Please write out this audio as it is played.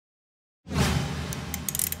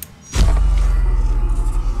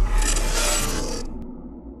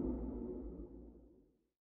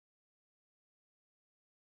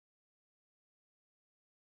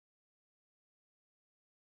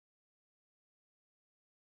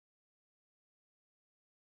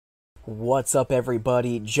What's up,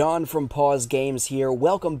 everybody? John from Pozz Games here.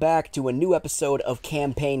 Welcome back to a new episode of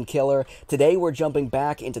Campaign Killer. Today we're jumping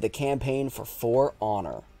back into the campaign For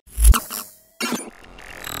Honor.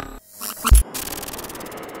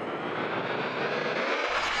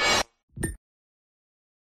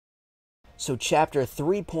 So Chapter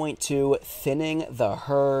 3.2, Thinning the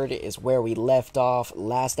Herd, is where we left off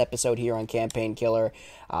last episode here on Campaign Killer.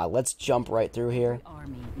 Let's jump right through here. The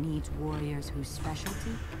army needs warriors whose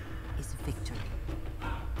specialty is victory.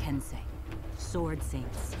 Kensei, sword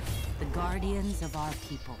saints, the guardians of our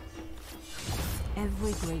people.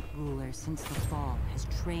 Every great ruler since the fall has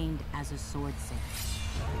trained as a sword saint.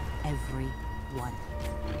 Every one.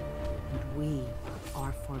 And we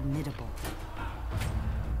are formidable.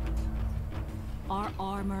 Our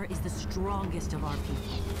armor is the strongest of our people.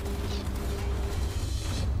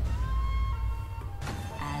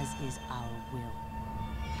 As is our will.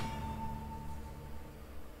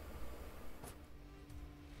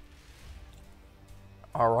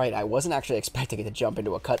 Alright, I wasn't actually expecting it to jump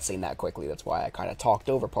into a cutscene that quickly. That's why I kind of talked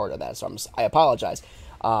over part of that, so I apologize.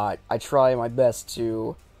 I try my best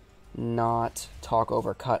to not talk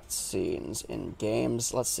over cutscenes in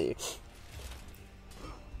games. Let's see.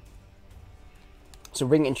 So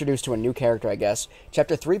we're being introduced to a new character, I guess.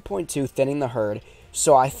 Chapter 3.2, Thinning the Herd.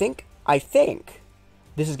 So I think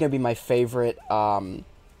this is going to be my favorite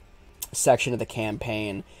section of the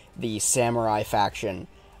campaign. The samurai faction.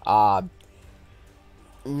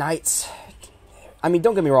 Knights. I mean,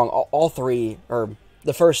 don't get me wrong. All three, or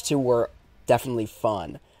the first two, were definitely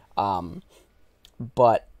fun.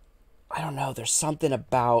 But I don't know. There's something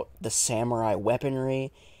about the samurai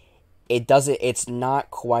weaponry. It's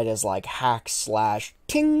not quite as like hack slash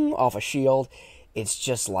ting off a shield. It's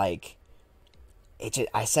just like,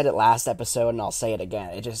 I said it last episode and I'll say it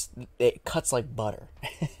again. It cuts like butter.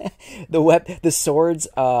 The swords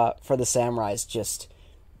for the samurais, just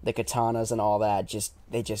the katanas and all that,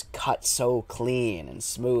 they just cut so clean and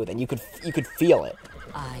smooth, and you could feel it.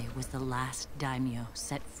 I was the last daimyo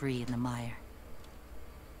set free in the mire.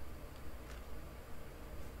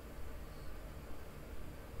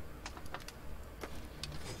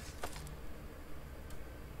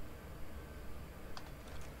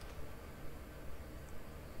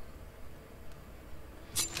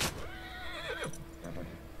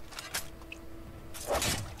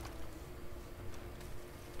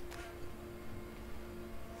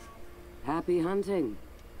 Happy hunting.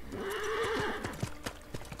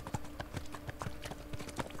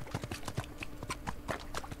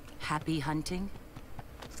 Happy hunting?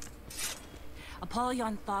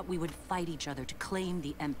 Apollyon thought we would fight each other to claim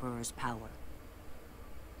the Emperor's power.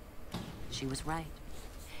 She was right.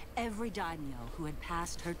 Every daimyo who had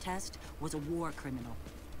passed her test was a war criminal.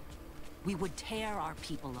 We would tear our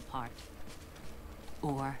people apart.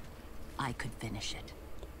 Or I could finish it.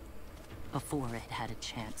 Before it had a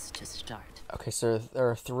chance to start. Okay, so there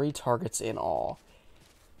are 3 targets in all.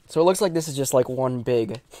 So it looks like this is just like one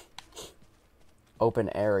big open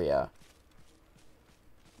area.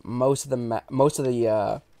 Most of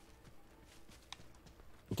the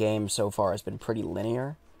game so far has been pretty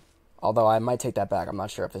linear. Although I might take that back. I'm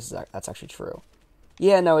not sure if that's actually true.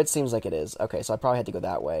 Yeah, no, it seems like it is. Okay, so I probably had to go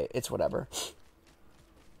that way. It's whatever.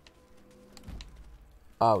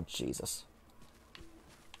 Oh, Jesus.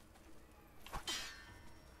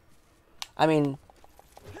 I mean,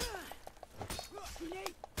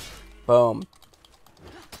 boom.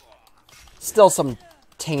 Still some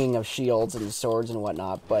tinging of shields and swords and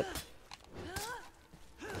whatnot, but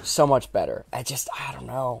so much better. I don't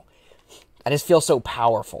know. I just feel so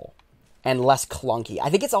powerful and less clunky. I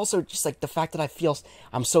think it's also just like the fact that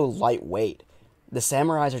I'm so lightweight. The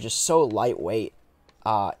samurais are just so lightweight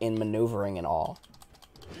in maneuvering and all.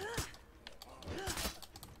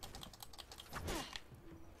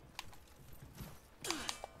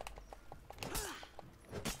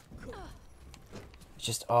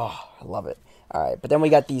 Just, oh, I love it. Alright, but then we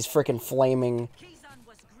got these freaking flaming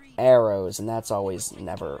arrows, and that's always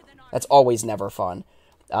never fun.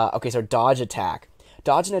 Okay, so dodge attack.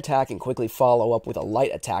 Dodge an attack and quickly follow up with a light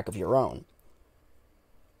attack of your own.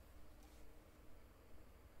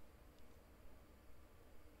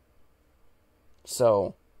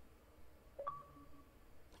 So,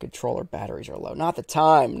 controller batteries are low. Not the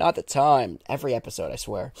time. Every episode, I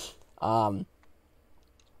swear. So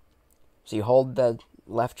you hold the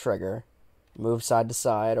left trigger, move side to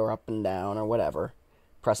side or up and down or whatever.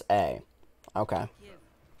 Press A. Okay.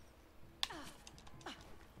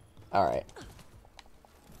 Alright.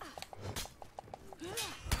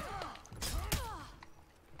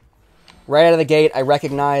 Right out of the gate, I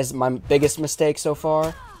recognize my biggest mistake so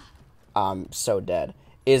far. I'm so dead.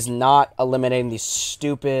 is not eliminating these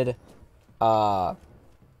stupid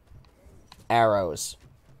arrows.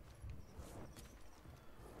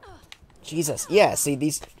 Jesus. Yeah, see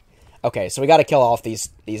these. Okay, so we got to kill off these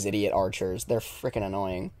idiot archers. They're freaking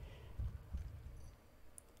annoying.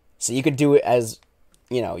 So you could do it as,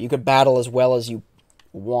 you know, you could battle as well as you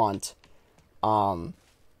want. But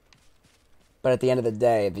at the end of the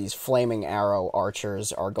day, these flaming arrow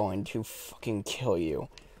archers are going to fucking kill you.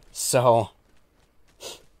 So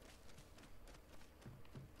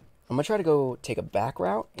I'm gonna try to go take a back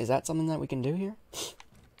route. Is that something that we can do here?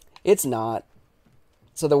 It's not.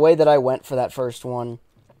 So the way that I went for that first one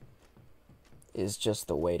is just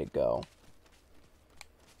the way to go.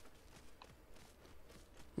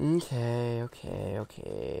 Okay.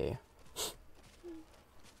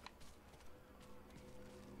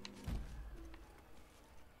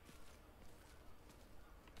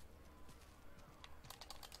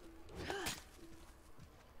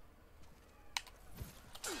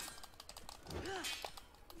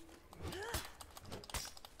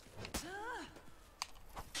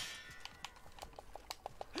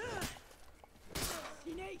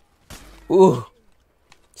 Ooh.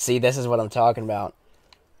 See, this is what I'm talking about.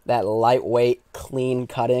 That lightweight, clean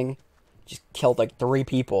cutting just killed like 3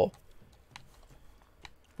 people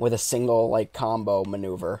with a single, like, combo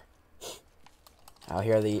maneuver. Out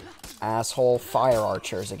here are the asshole fire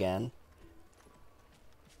archers again.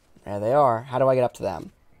 There they are. How do I get up to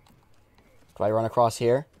them? Do I run across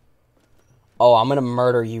here? Oh, I'm gonna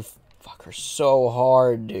murder you fucker so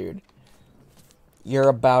hard, dude. You're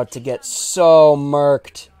about to get so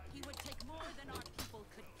murked.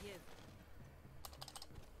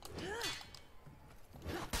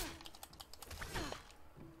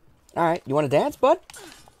 Alright, you want to dance, bud?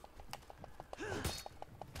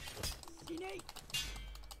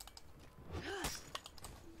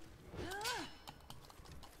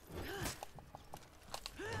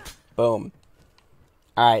 Boom.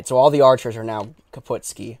 Alright, so all the archers are now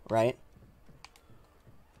kaputski, right?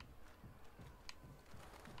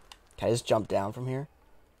 Can I just jump down from here?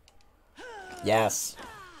 Yes.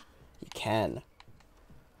 You can.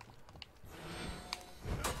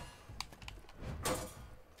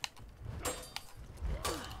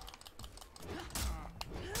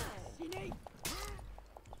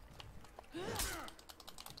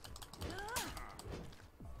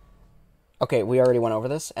 Okay, we already went over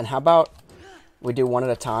this. And how about we do one at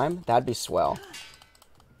a time? That'd be swell.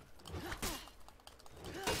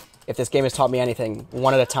 If this game has taught me anything,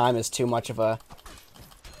 one at a time is too much of a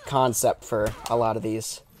concept for a lot of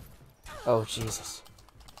these. Oh, Jesus.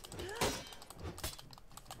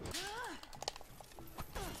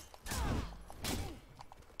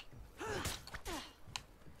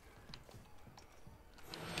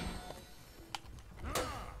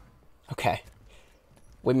 Okay.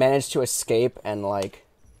 We managed to escape and, like...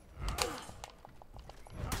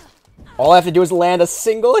 all I have to do is land a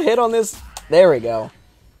single hit on this... There we go.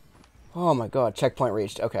 Oh my god, checkpoint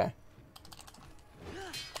reached. Okay.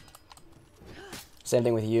 Same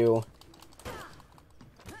thing with you.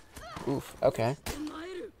 Oof, okay.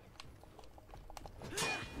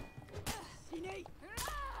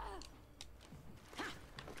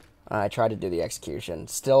 I tried to do the execution.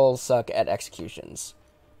 Still suck at executions.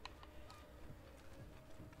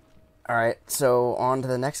 Alright, so on to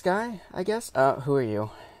the next guy, I guess? Who are you?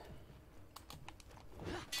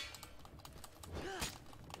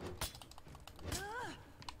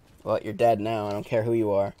 Well, you're dead now. I don't care who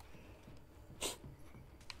you are.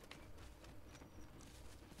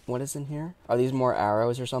 What is in here? Are these more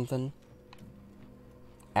arrows or something?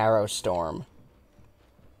 Arrow storm.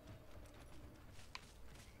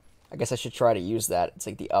 I guess I should try to use that. It's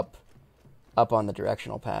like the up on the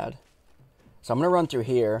directional pad. So I'm going to run through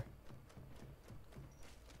here.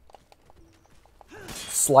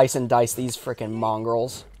 Slice and dice these frickin'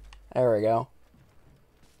 mongrels. There we go.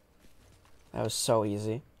 That was so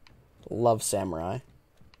easy. Love samurai.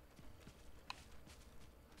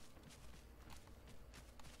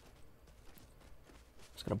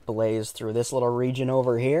 Just gonna blaze through this little region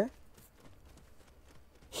over here.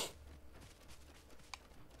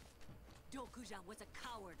 Dokuja was a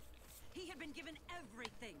coward. He had been given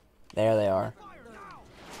everything. There they are.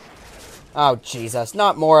 Oh, Jesus.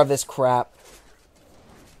 Not more of this crap.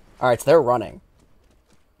 Alright, so they're running.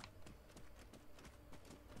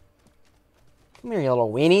 Come here, you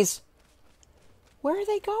little weenies. Where are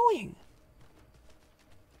they going?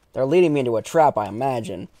 They're leading me into a trap, I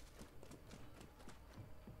imagine.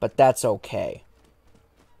 But that's okay.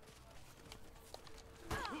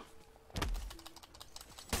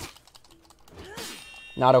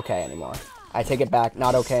 Not okay anymore. I take it back.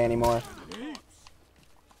 Not okay anymore.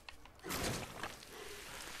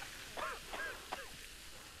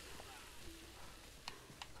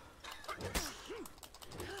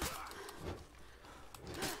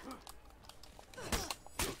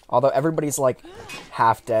 Although everybody's, like,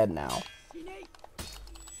 half dead now.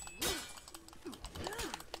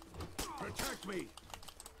 Protect me.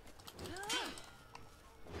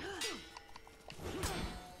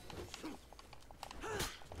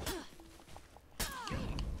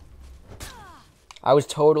 I was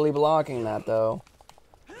totally blocking that, though.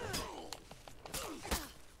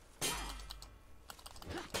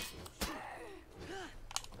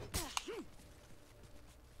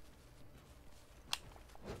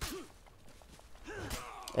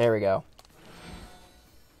 There we go.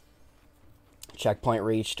 Checkpoint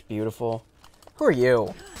reached. Beautiful. Who are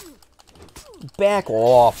you? Back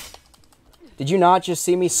off. Did you not just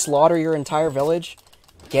see me slaughter your entire village?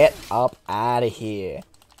 Get up out of here.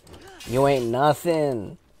 You ain't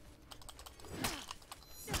nothing.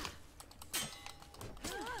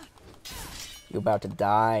 You about to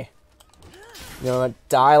die. You're gonna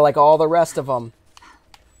die like all the rest of them.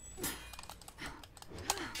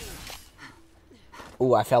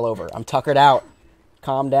 Ooh, I fell over. I'm tuckered out.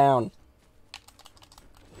 Calm down.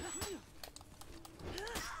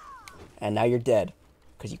 And now you're dead.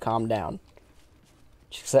 Because you calmed down.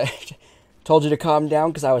 Told you to calm down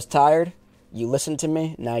because I was tired. You listened to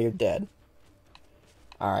me. Now you're dead.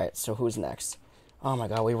 Alright, so who's next? Oh my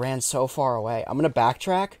god, we ran so far away. I'm going to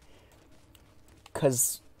backtrack.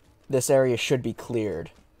 Because this area should be cleared.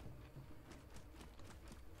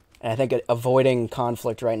 And I think avoiding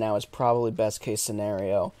conflict right now is probably best case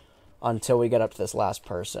scenario until we get up to this last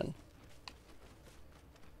person.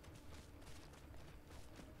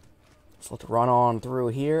 So let's run on through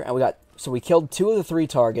here. And we killed 2 of the 3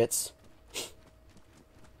 targets.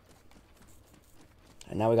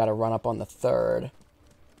 And now we got to run up on the 3rd.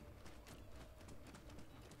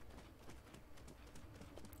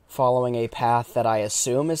 Following a path that I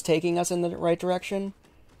assume is taking us in the right direction.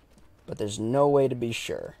 But there's no way to be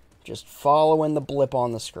sure. Just following the blip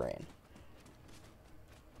on the screen.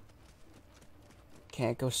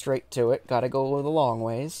 Can't go straight to it. Gotta go the long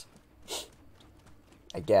ways.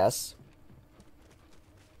 I guess.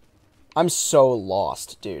 I'm so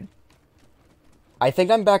lost, dude. I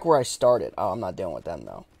think I'm back where I started. Oh, I'm not dealing with them,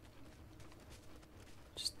 though.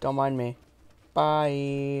 Just don't mind me.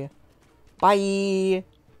 Bye. Bye.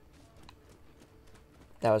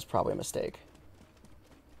 That was probably a mistake.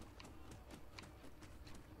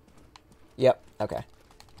 Yep, okay.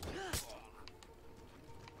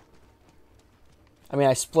 I mean,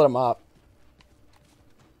 I split them up.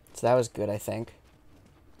 So that was good, I think.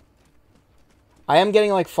 I am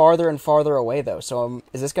getting, like, farther and farther away, though. So,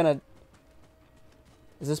 is this gonna...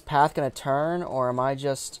 Is this path gonna turn, or am I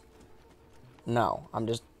just... No, I'm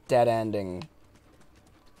just dead-ending.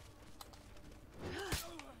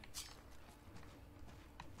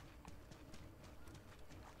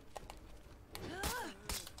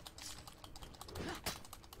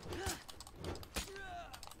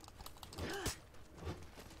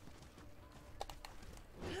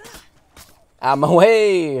 Out my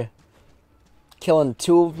way! Killing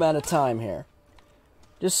 2 of them at a time here.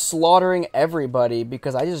 Just slaughtering everybody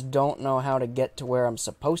because I just don't know how to get to where I'm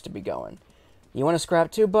supposed to be going. You want to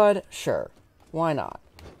scrap too, bud? Sure. Why not?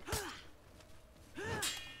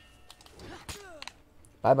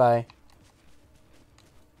 Bye-bye.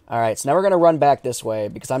 Alright, so now we're going to run back this way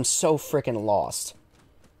because I'm so freaking lost.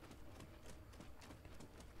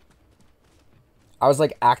 I was,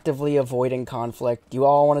 like, actively avoiding conflict. Do you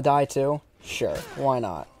all want to die too? Sure. Why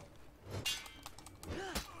not?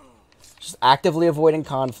 Just actively avoiding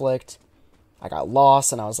conflict. I got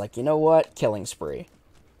lost, and I was like, you know what? Killing spree.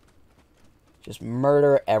 Just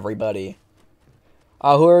murder everybody.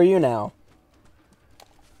 Who are you now?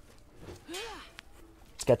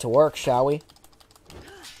 Let's get to work, shall we?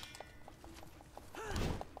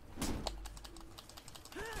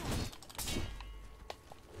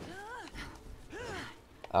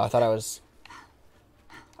 I thought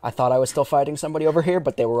I was still fighting somebody over here,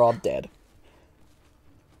 but they were all dead.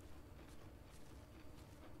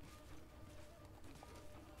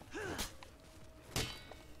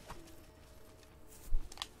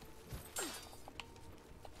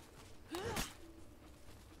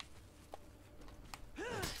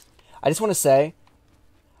 I just want to say,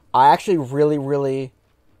 I actually really, really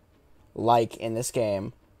like in this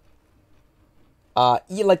game.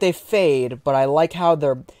 Yeah, like they fade, but I like how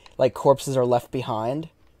their like corpses are left behind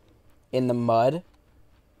in the mud.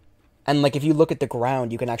 And like if you look at the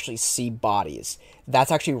ground, you can actually see bodies.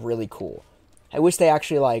 That's actually really cool. I wish they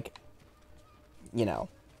actually like, you know,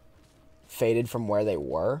 faded from where they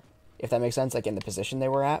were, if that makes sense, like in the position they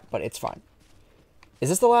were at, but it's fine. Is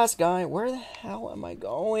this the last guy? Where the hell am I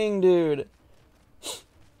going, dude?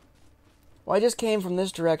 Well, I just came from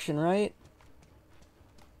this direction, right?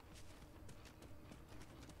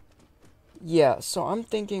 Yeah, so I'm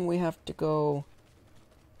thinking we have to go...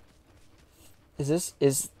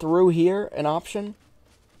 Is through here an option?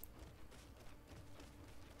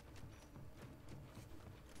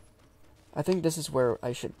 I think this is where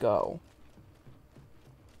I should go.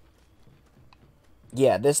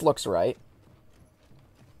 Yeah, this looks right.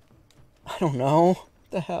 I don't know. What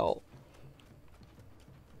the hell?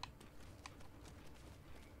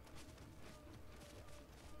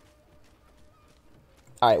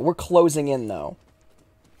 Alright, we're closing in, though.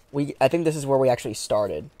 I think this is where we actually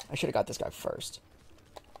started. I should have got this guy first.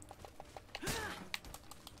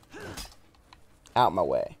 Out my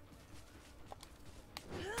way.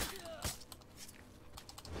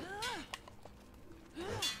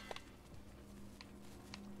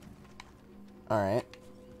 Alright.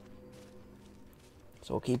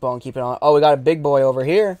 So we'll keep on keeping on. Oh, we got a big boy over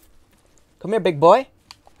here. Come here, big boy.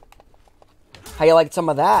 How you like some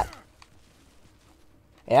of that?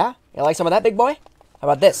 Yeah? You like some of that, big boy? How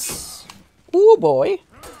about this? Ooh, boy.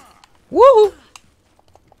 Woo!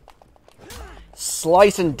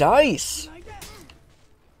 Slice and dice.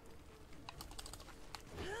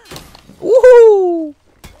 Woohoo!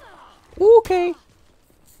 Okay.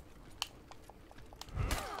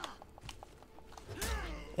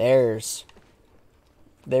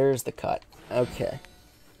 There's the cut. Okay.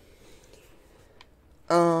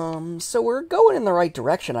 So we're going in the right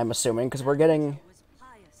direction, I'm assuming, because we're getting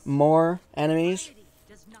more enemies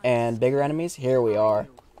and bigger enemies. Here we are.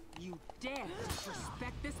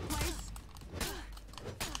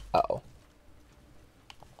 Uh-oh.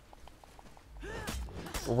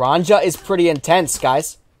 Ranja is pretty intense,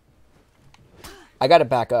 guys. I gotta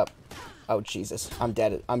back up. Oh, Jesus. I'm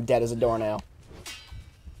dead. I'm dead as a doornail.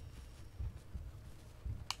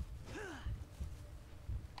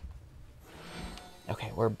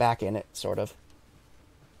 Okay, we're back in it, sort of.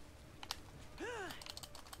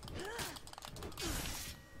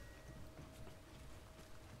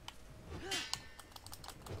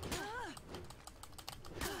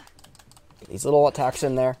 Get these little attacks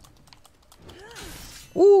in there.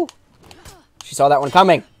 Woo! She saw that one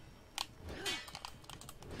coming.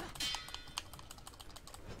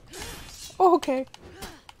 Oh, okay.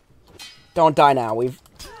 Don't die now. We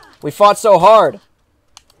fought so hard.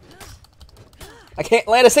 I can't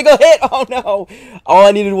land a single hit! Oh no! All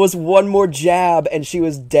I needed was one more jab and she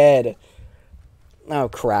was dead. Oh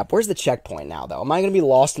crap. Where's the checkpoint now, though? Am I gonna be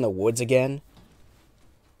lost in the woods again?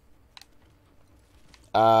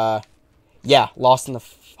 Yeah, lost in the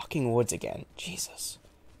fucking woods again. Jesus.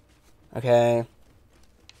 Okay.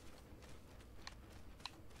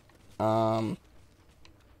 So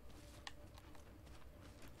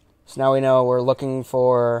now we know we're looking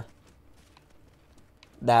for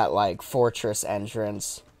that, like, fortress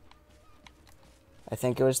entrance. I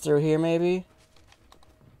think it was through here, maybe?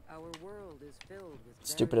 Our world is filled with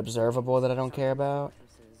Stupid observable that I don't care about.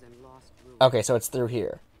 Okay, so it's through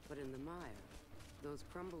here. But in the mire, those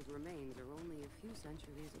crumbled remains are only a few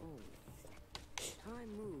centuries old.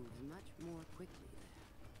 Time moves much more quickly there.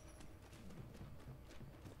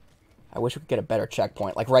 I wish we could get a better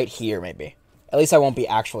checkpoint. Like, right here, maybe. At least I won't be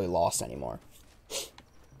actually lost anymore.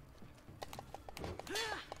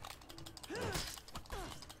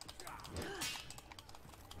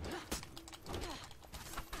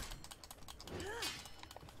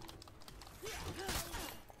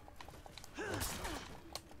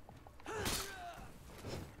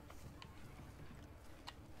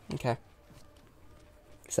 Okay.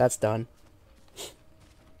 So that's done.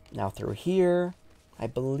 Now through here, I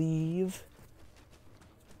believe.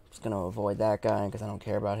 Just gonna avoid that guy because I don't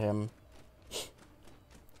care about him.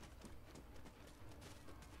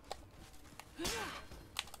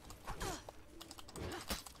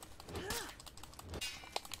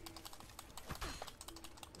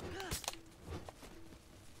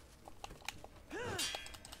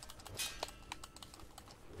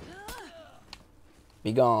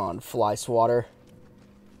 Be gone, fly swatter.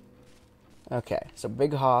 Okay, so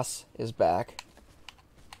Big Hoss is back.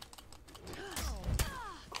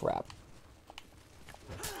 Crap.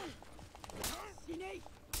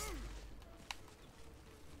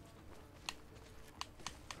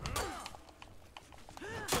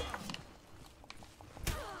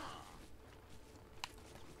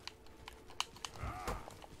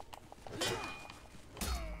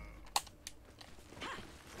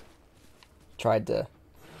 Tried to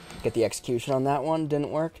get the execution on that one,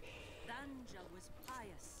 didn't work.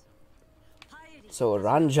 So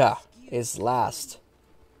Ranja is last.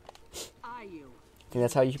 I think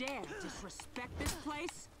that's how you...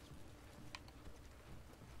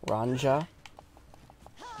 Ranja.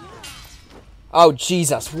 Oh,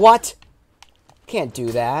 Jesus, what? Can't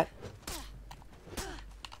do that.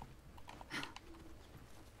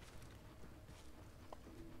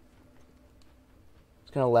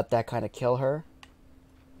 Just gonna let that kind of kill her.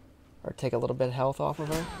 Or take a little bit of health off of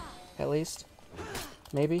her, at least.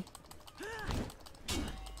 Maybe.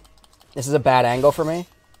 This is a bad angle for me.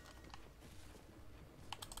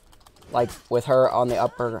 Like, with her on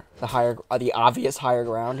the the obvious higher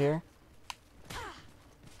ground here.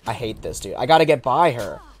 I hate this, dude. I gotta get by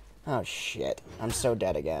her. Oh, shit. I'm so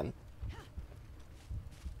dead again.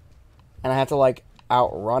 And I have to, like,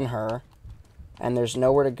 outrun her. And there's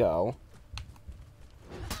nowhere to go.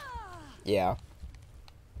 Yeah.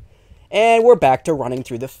 And we're back to running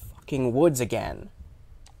through the fucking woods again.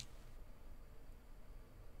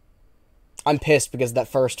 I'm pissed because that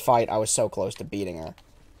first fight, I was so close to beating her.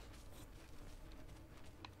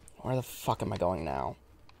 Where the fuck am I going now?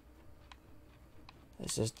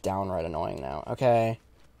 This is downright annoying now. Okay.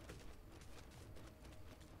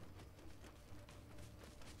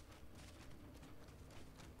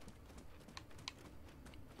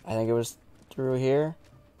 I think it was through here.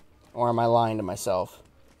 Or am I lying to myself?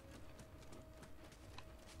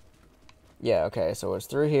 Yeah, okay, so it was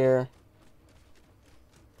through here.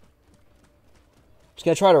 Just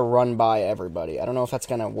gonna try to run by everybody. I don't know if that's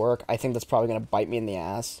gonna work. I think that's probably gonna bite me in the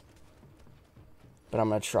ass. But I'm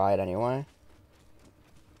gonna try it anyway.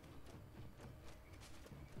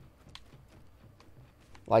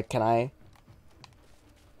 Like, can I...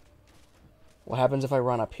 What happens if I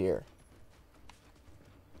run up here?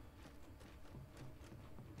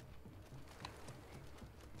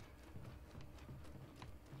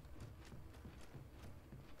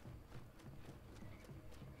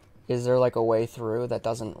 Is there, like, a way through that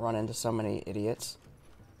doesn't run into so many idiots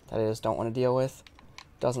that I just don't want to deal with?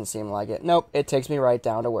 Doesn't seem like it. Nope, it takes me right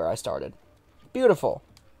down to where I started. Beautiful.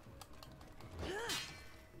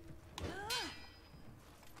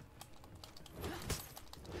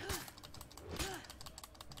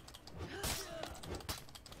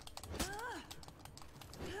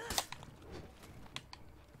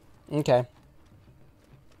 Okay.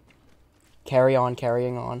 Carry on,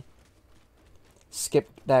 carrying on. Skip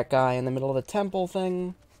that guy in the middle of the temple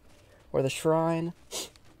thing. Or the shrine.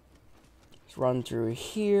 Just run through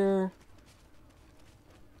here.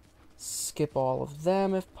 Skip all of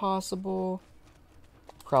them if possible.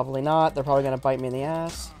 Probably not. They're probably going to bite me in the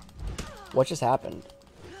ass. What just happened?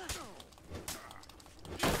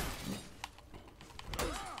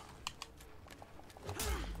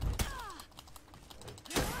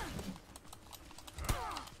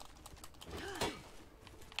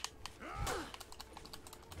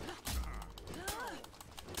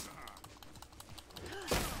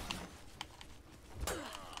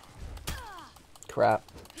 Crap.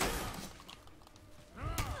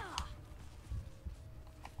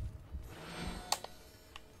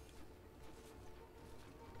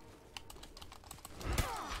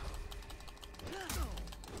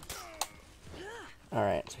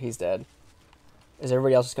 Alright, so he's dead. Is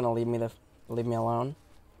everybody else just gonna leave me alone?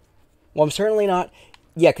 Well, I'm certainly not...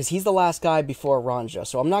 Yeah, because he's the last guy before Ranja,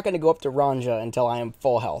 so I'm not gonna go up to Ranja until I am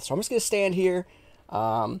full health. So I'm just gonna stand here,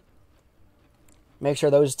 make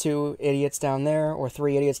sure those 2 idiots down there, or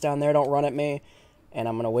 3 idiots down there, don't run at me. And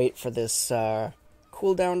I'm going to wait for this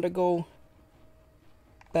cooldown to go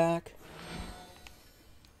back.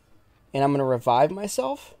 And I'm going to revive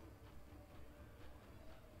myself.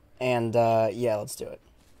 And, yeah, let's do it.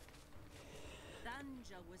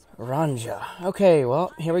 Ranja. Okay,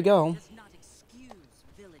 well, here we go.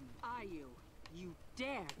 You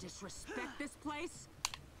dare disrespect this place?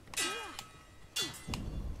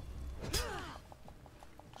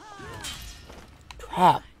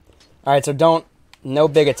 Crap. Alright, so no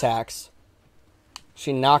big attacks.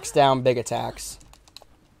 She knocks down big attacks.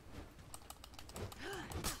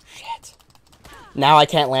 Shit. Now I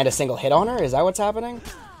can't land a single hit on her? Is that what's happening?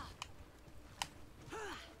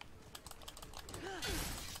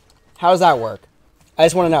 How does that work? I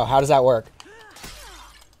just want to know, how does that work?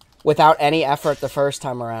 Without any effort the first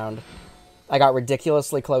time around, I got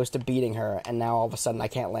ridiculously close to beating her, and now all of a sudden I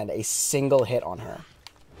can't land a single hit on her.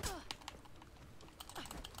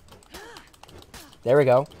 There we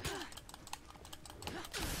go.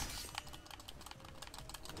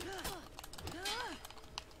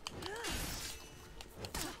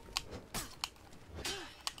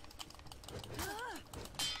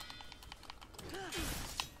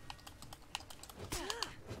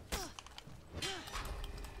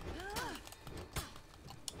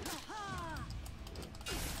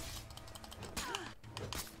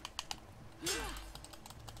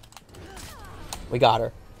 We got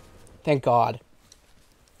her. Thank God.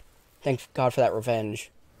 Thank God for that revenge.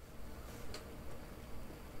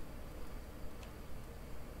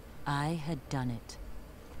 I had done it.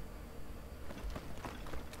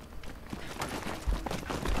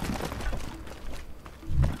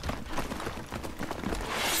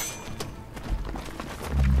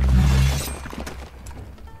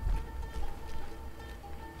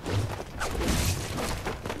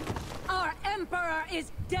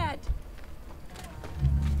 is dead!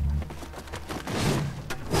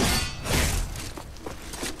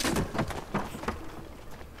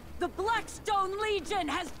 The Blackstone Legion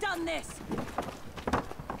has done this!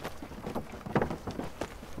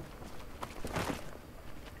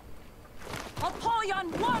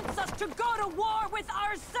 Apollyon wants us to go to war with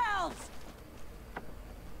ourselves!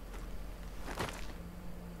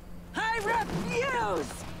 I refuse!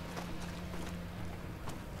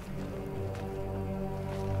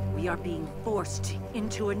 We are being forced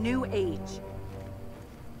into a new age.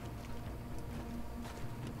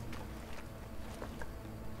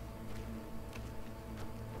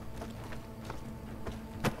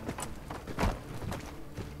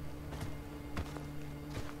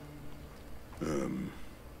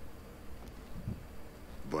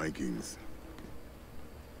 Vikings.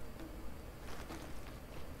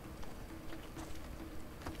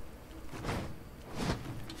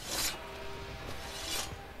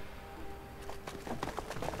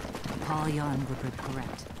 Apollyon would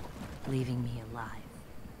regret leaving me alive.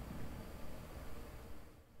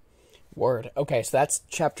 Word. Okay, so that's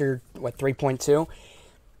chapter,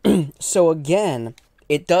 3.2? So again,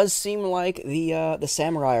 it does seem like the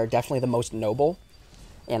samurai are definitely the most noble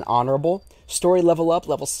and honorable. Story level up,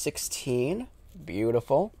 level 16.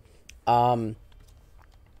 Beautiful. But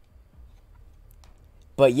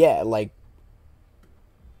yeah, like,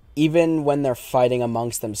 even when they're fighting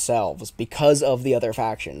amongst themselves, because of the other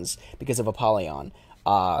factions, because of Apollyon,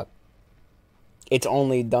 it's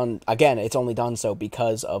only done so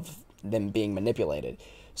because of them being manipulated.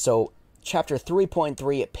 So, chapter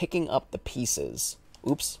 3.3, picking up the pieces.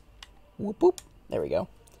 Oops. Whoop, whoop. There we go.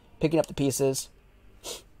 Picking up the pieces.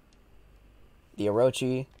 The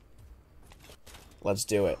Orochi. Let's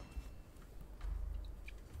do it.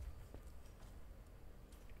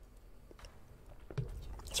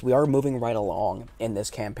 So we are moving right along in this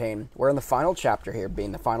campaign. We're in the final chapter here,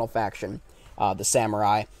 being the final faction, the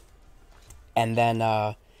samurai. And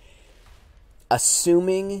then,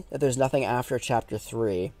 assuming that there's nothing after chapter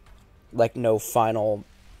 3, like no final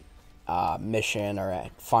mission or a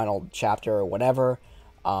final chapter or whatever,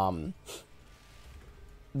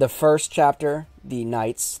 the first chapter, the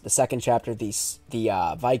Knights, the second chapter, the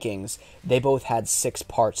Vikings, they both had 6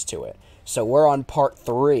 parts to it. So we're on part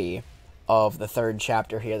 3 of the third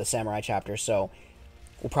chapter here, the Samurai chapter. So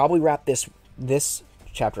we'll probably wrap this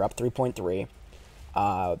chapter up,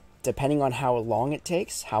 3.3. Depending on how long it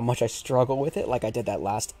takes, how much I struggle with it, like I did that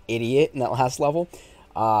last idiot in that last level,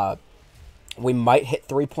 we might hit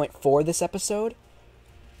 3.4 this episode.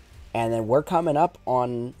 And then we're coming up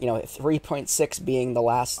on, 3.6 being the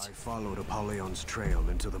last. I followed Apollyon's trail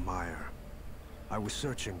into the mire. I was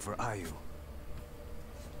searching for Ayu.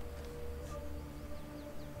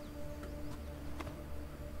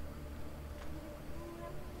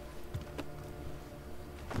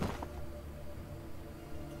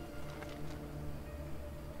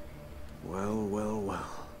 Well, well,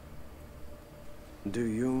 well. Do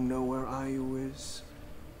you know where Ayu is?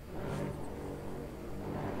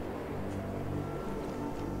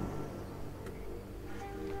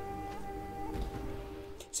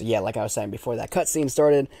 So yeah, like I was saying before that cutscene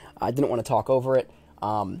started, I didn't want to talk over it.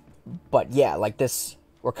 But yeah, like this,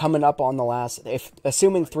 we're coming up on the last,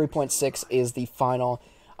 assuming 3.6 is the final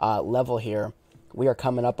level here, we are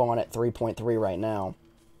coming up on it 3.3 right now.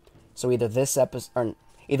 So either this episode, or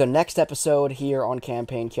either next episode here on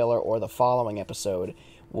Campaign Killer or the following episode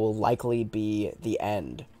will likely be the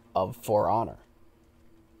end of For Honor.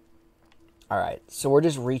 Alright, so we're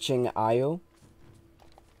just reaching Ayu.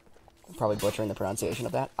 Probably butchering the pronunciation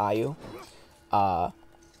of that. Ayu.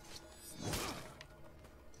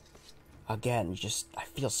 Again, I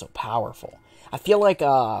feel so powerful. I feel like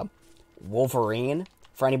Wolverine,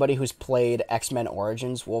 for anybody who's played X-Men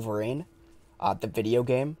Origins Wolverine, the video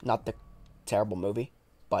game, not the terrible movie,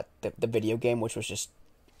 but the video game, which was just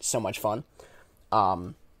so much fun.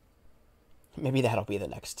 Maybe that'll be the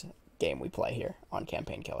next game we play here on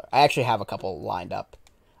Campaign Killer. I actually have a couple lined up,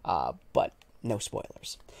 but no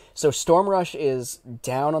spoilers. So Storm Rush is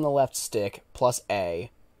down on the left stick, plus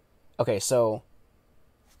A. Okay, so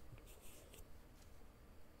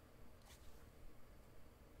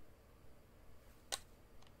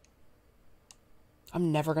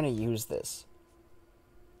I'm never going to use this.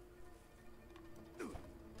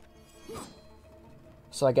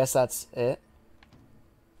 So I guess that's it.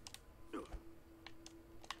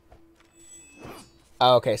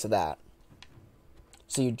 Oh, okay, so that.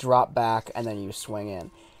 So you drop back and then you swing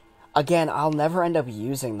in. Again, I'll never end up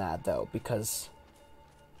using that though, because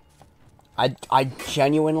I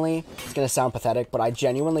genuinely, it's gonna sound pathetic, but I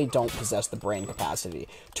genuinely don't possess the brain capacity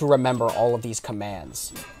to remember all of these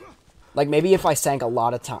commands. Like, maybe if I sank a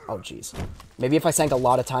lot of time... Oh, jeez. Maybe if I sank a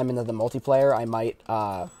lot of time into the multiplayer, I might,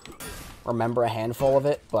 remember a handful of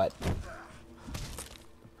it, but...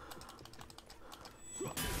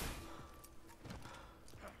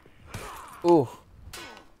 Ooh.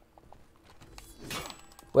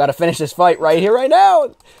 We gotta finish this fight right here, right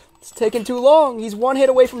now! It's taking too long. He's one hit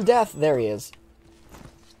away from death. There he is.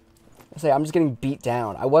 I'm just getting beat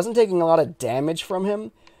down. I wasn't taking a lot of damage from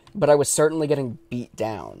him, but I was certainly getting beat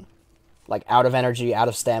down. Like, out of energy, out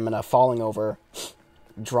of stamina, falling over,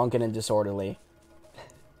 drunken and disorderly.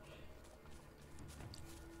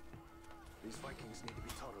 These Vikings need to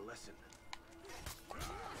be taught a lesson.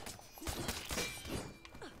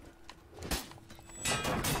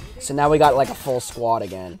 So now we got, like, a full squad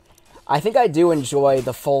again. I think I do enjoy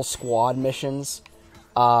the full squad missions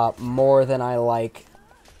more than I like,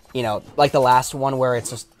 you know, like the last one where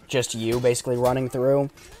it's just you basically running through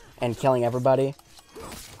and killing everybody.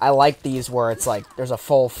 I like these where it's like there's a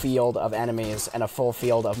full field of enemies and a full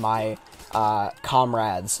field of my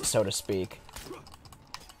comrades, so to speak.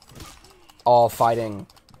 All fighting,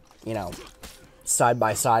 you know, side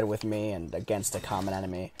by side with me and against a common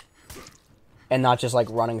enemy. And not just like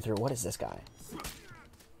running through, what is this guy?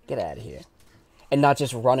 Get out of here. And not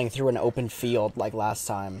just running through an open field like last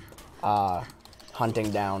time,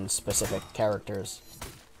 hunting down specific characters.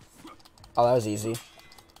 Oh, that was easy.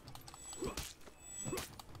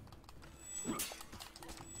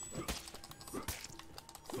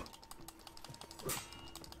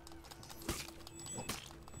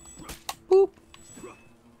 Boop.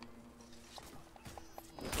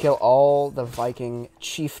 Kill all the Viking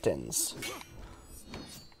chieftains.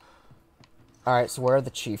 Alright, so where are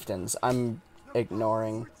the chieftains? I'm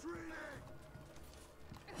ignoring.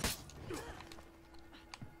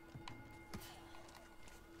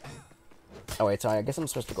 Oh wait, sorry, I guess I'm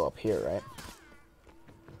supposed to go up here, right?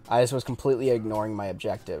 I just was completely ignoring my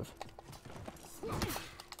objective.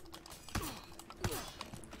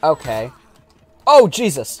 Okay. Oh,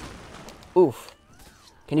 Jesus! Oof.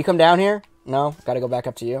 Can you come down here? No? Gotta go back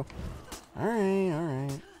up to you? Alright,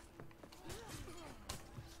 alright.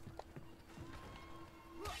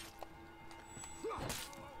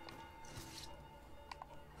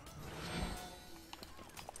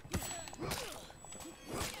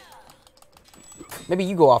 Maybe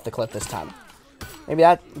you go off the cliff this time. Maybe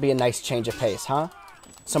that'd be a nice change of pace, huh?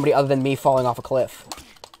 Somebody other than me falling off a cliff.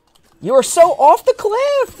 You are so off the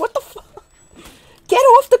cliff! What the fuck? Get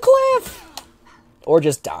off the cliff! Or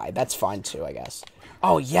just die. That's fine too, I guess.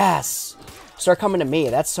 Oh, yes! Start coming to me.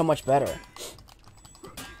 That's so much better.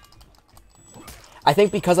 I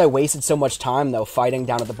think because I wasted so much time, though, fighting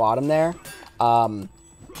down at the bottom there,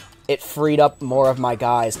 it freed up more of my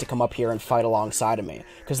guys to come up here and fight alongside of me.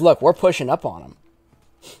 Because, look, we're pushing up on them.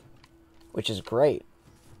 Which is great.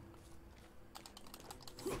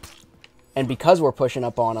 And because we're pushing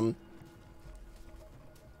up on them,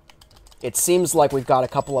 it seems like we've got a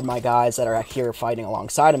couple of my guys that are here fighting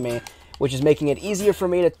alongside of me, which is making it easier for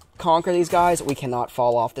me to conquer these guys. We cannot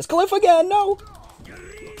fall off this cliff again, no!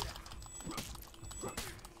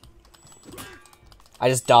 I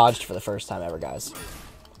just dodged for the first time ever, guys.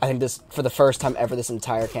 I think this, for the first time ever this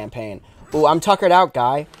entire campaign. Ooh, I'm tuckered out,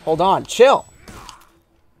 guy. Hold on, chill!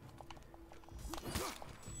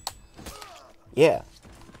 Yeah.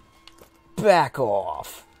 Back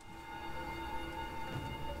off.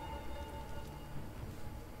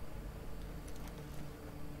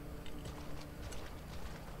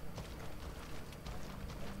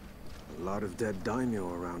 A lot of dead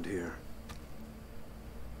daimyo around here.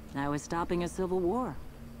 I was stopping a civil war.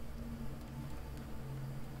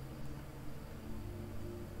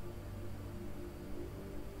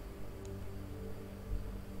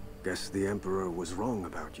 Guess the Emperor was wrong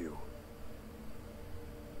about you.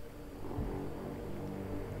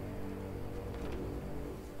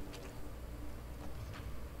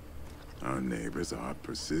 Our neighbors are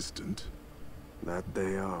persistent. That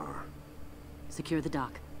they are. Secure the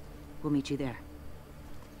dock. We'll meet you there.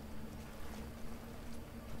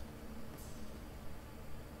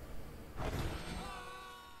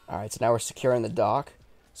 Alright, so now we're securing the dock.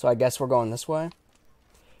 So I guess we're going this way.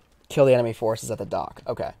 Kill the enemy forces at the dock.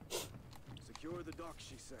 Okay. Secure the dock,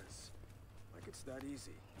 she says. Like it's that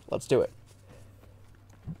easy. Let's do it.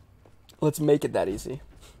 Let's make it that easy.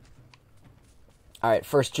 Alright,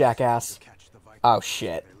 first jackass. Oh,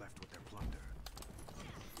 shit. They left with their plunder.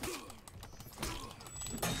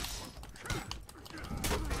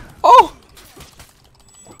 Oh!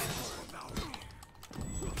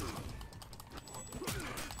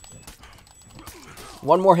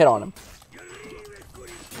 One more hit on him.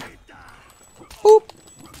 Boop.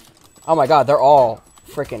 Oh my god, they're all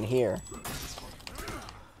freaking here.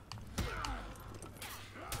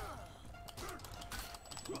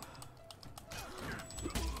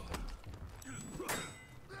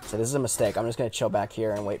 So this is a mistake. I'm just going to chill back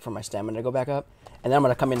here and wait for my stamina to go back up. And then I'm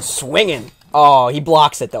going to come in swinging. Oh, he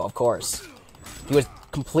blocks it, though, of course. He was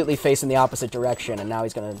completely facing the opposite direction, and now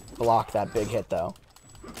he's going to block that big hit, though.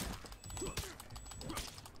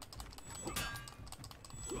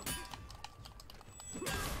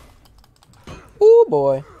 Ooh,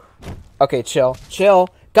 boy. Okay, chill. Chill.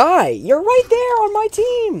 Guy, you're right there on my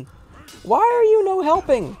team. Why are you no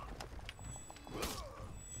helping?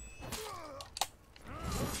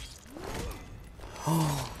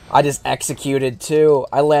 I just executed, too.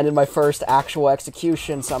 I landed my first actual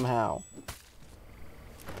execution somehow.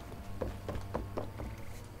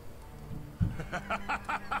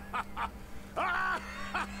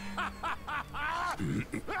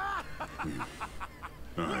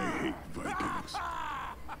 I hate Vikings.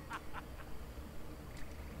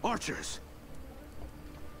 Archers!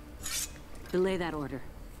 Delay that order.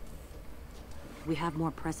 We have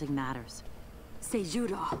more pressing matters.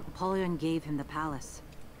 Sejuro. Napoleon gave him the palace.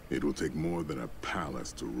 It will take more than a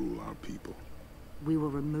palace to rule our people. We will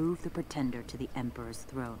remove the pretender to the Emperor's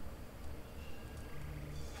throne.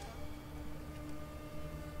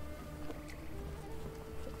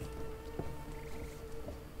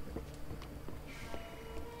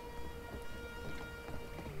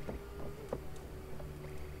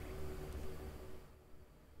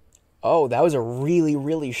 Oh, that was a really,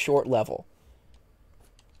 really short level.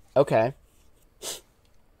 Okay.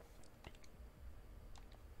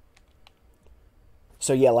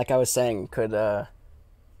 So yeah, like I was saying,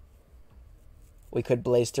 we could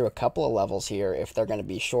blaze through a couple of levels here if they're going to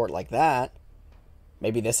be short like that.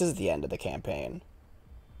 Maybe this is the end of the campaign.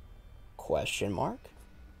 Question mark?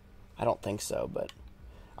 I don't think so, but...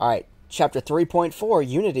 Alright, chapter 3.4,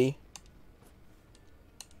 Unity.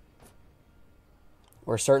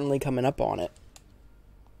 We're certainly coming up on it.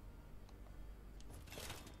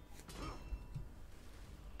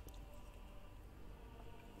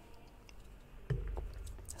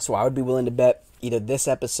 So I would be willing to bet either this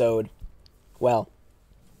episode, well,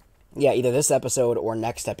 yeah, either this episode or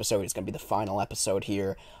next episode is going to be the final episode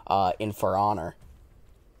here in For Honor.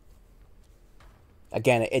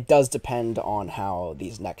 Again, it does depend on how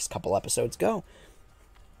these next couple episodes go.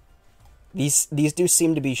 These do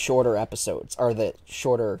seem to be shorter episodes, or the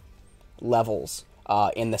shorter levels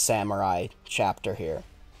in the Samurai chapter here.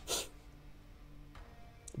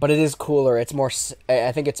 But it is cooler. It's more,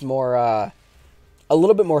 I think it's more, a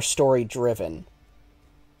little bit more story-driven.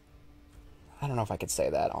 I don't know if I could say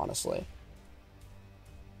that, honestly.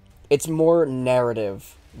 It's more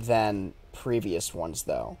narrative than previous ones,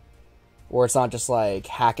 though. Where it's not just like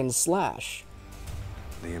hack and slash.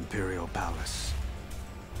 The Imperial Palace.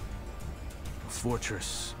 A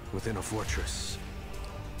fortress within a fortress.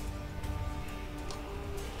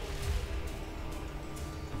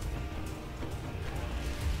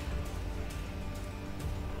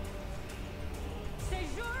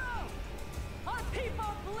 Sejuro! Our people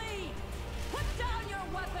bleed! Put down your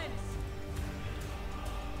weapons!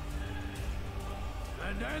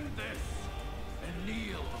 And end this, and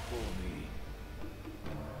kneel before me.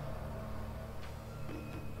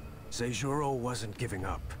 Sejuro wasn't giving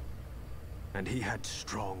up, and he had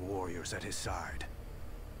strong warriors at his side.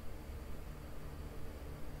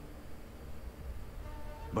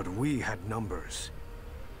 But we had numbers.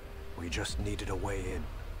 We just needed a way in.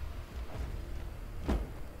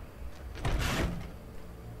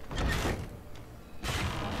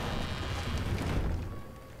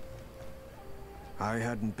 I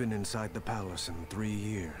hadn't been inside the palace in 3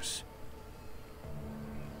 years.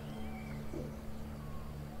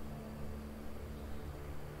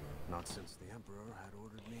 Not since the Emperor had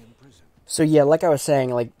ordered me in prison. So yeah, like I was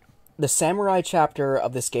saying, like, the Samurai chapter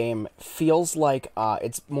of this game feels like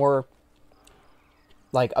it's more,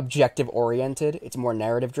 like, objective-oriented. It's more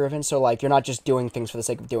narrative-driven. So, like, you're not just doing things for the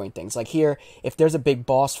sake of doing things. Like, here, if there's a big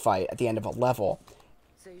boss fight at the end of a level,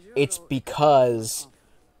 it's because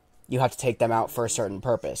you have to take them out for a certain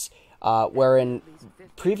purpose. Where in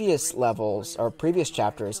previous levels, or previous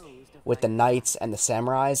chapters, with the knights and the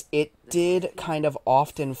samurais, it did kind of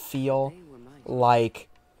often feel like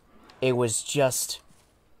it was just,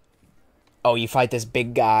 oh, you fight this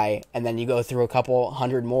big guy, and then you go through a couple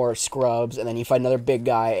hundred more scrubs, and then you fight another big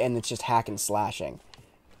guy, and it's just hack and slashing.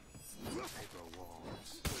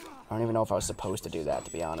 I don't even know if I was supposed to do that,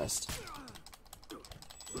 to be honest.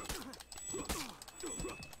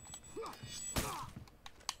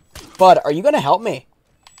 Bud, are you gonna help me?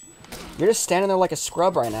 You're just standing there like a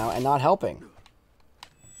scrub right now and not helping.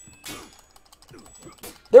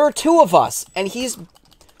 There are two of us, and he's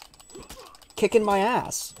kicking my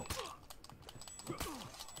ass.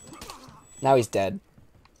 Now he's dead.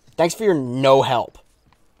 Thanks for your no help.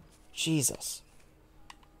 Jesus.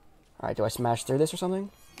 Alright, do I smash through this or something?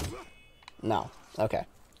 No. Okay.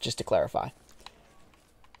 Just to clarify.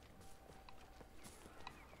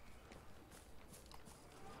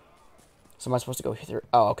 So am I supposed to go through?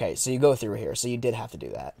 Oh, okay. So you go through here. So you did have to do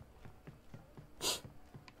that.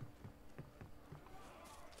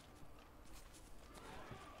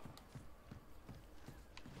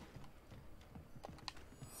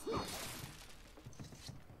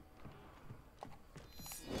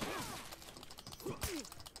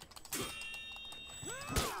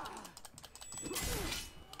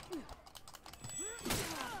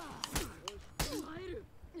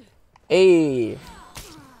 Hey,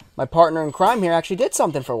 my partner in crime here actually did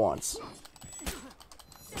something for once.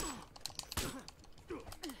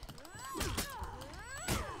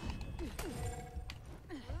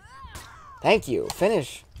 Thank you.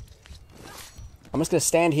 Finish. I'm just gonna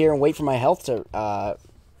stand here and wait for my health to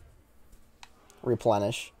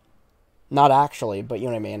replenish. Not actually, but you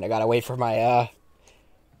know what I mean. I gotta wait for my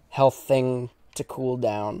health thing to cool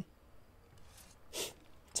down.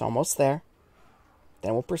 It's almost there.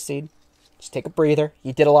 Then we'll proceed. Just take a breather.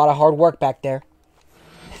 You did a lot of hard work back there.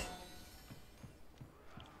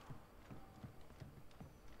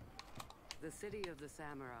 The city of the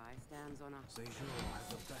samurai stands on a... Seijuro has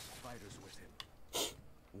the best fighters with him.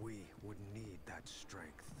 We would need that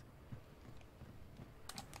strength.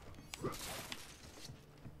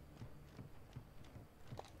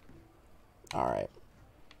 Alright.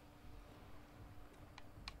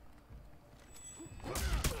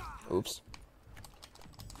 Oops.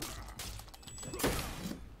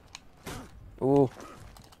 Ooh.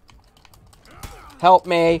 Help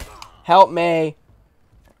me. Help me.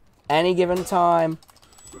 Any given time.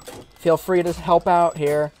 Feel free to help out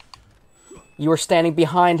here. You were standing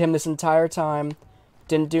behind him this entire time.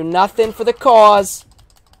 Didn't do nothing for the cause.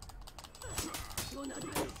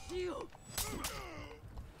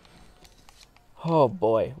 Oh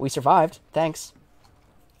boy. We survived. Thanks.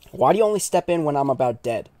 Why do you only step in when I'm about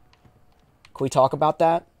dead? Can we talk about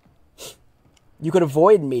that? You could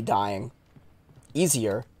avoid me dying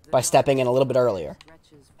easier by stepping in a little bit earlier.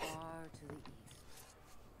 Stretches far to the east.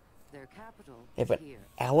 Their capital They have an here.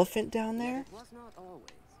 elephant down there? It was not always.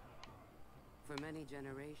 For many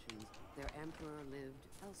generations, their emperor lived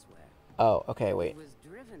elsewhere. Oh, okay, He wait. was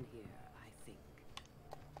driven here, I think.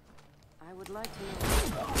 I would like to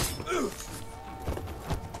know.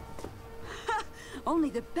 Only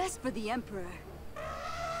the best for the Emperor.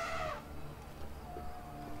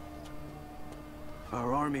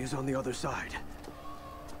 Our army is on the other side.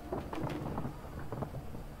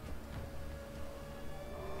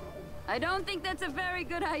 I don't think that's a very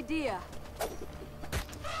good idea.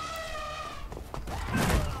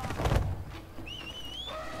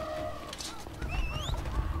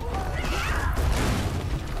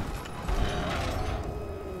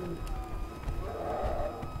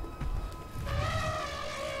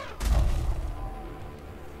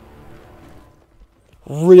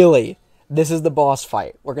 Really? This is the boss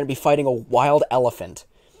fight. We're going to be fighting a wild elephant.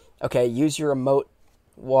 Okay, use your emote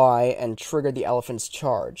Y and trigger the elephant's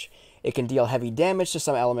charge. It can deal heavy damage to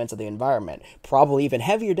some elements of the environment. Probably even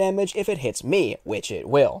heavier damage if it hits me, which it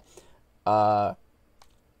will. I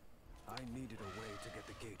needed a way to get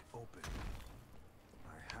the gate open.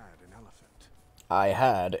 I had an elephant. I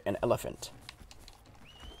had an elephant.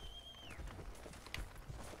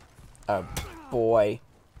 Oh, boy.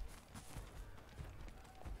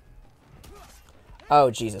 Oh,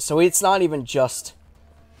 Jesus. So it's not even just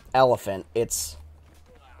elephant. It's...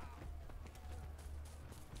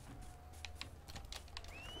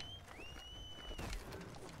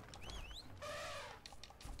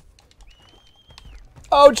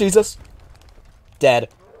 Oh, Jesus. Dead.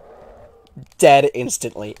 Dead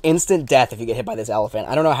instantly. Instant death if you get hit by this elephant.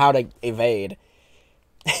 I don't know how to evade.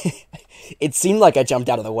 It seemed like I jumped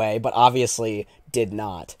out of the way, but obviously did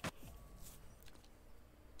not.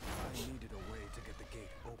 I needed a way to get the gate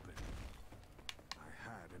open. I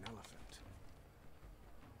had an elephant.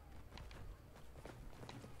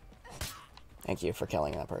 Thank you for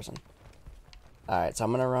killing that person. Alright, so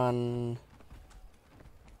I'm gonna run...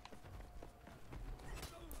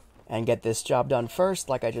 and get this job done first,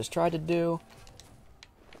 like I just tried to do.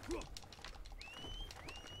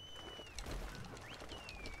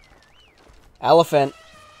 Elephant.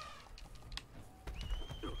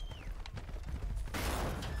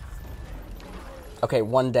 Okay,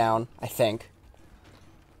 one down, I think.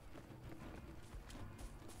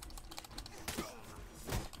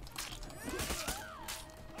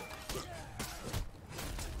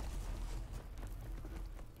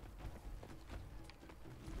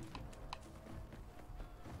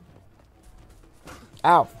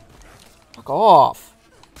 Ow. Fuck off.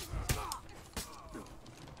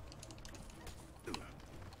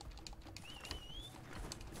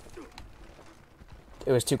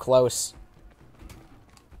 It was too close.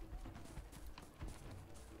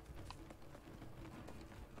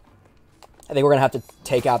 I think we're gonna have to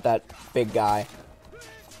take out that big guy.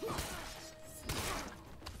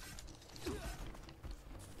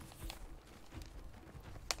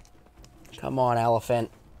 Come on, elephant.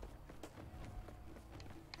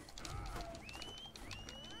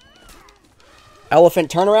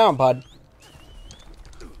 Elephant, turn around, bud.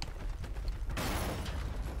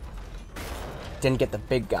 Didn't get the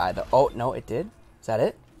big guy, though. Oh, no, it did. Is that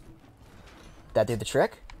it? That did the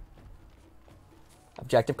trick?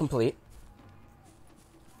 Objective complete.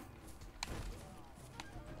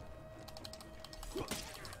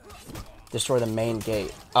 Destroy the main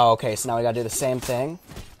gate. Oh, okay, so now we gotta do the same thing.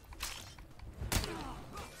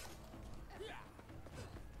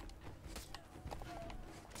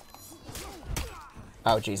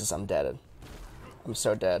 Oh, Jesus, I'm dead. I'm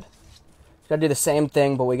so dead. Gotta do the same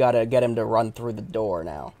thing, but we gotta get him to run through the door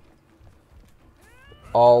now.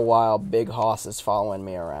 All while Big Hoss is following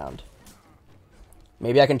me around.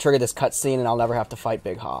 Maybe I can trigger this cutscene and I'll never have to fight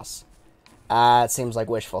Big Hoss. It seems like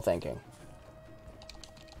wishful thinking.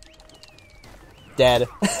 Dead.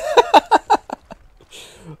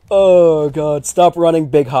 Oh, God. Stop running.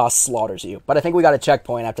 Big Hoss slaughters you. But I think we got a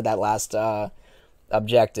checkpoint after that last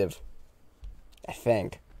objective. I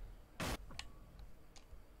think.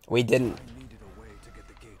 We didn't.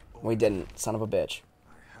 We didn't. Son of a bitch.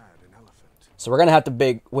 So we're gonna have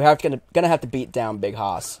to gonna have to beat down Big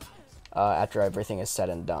Hoss after everything is said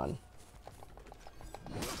and done.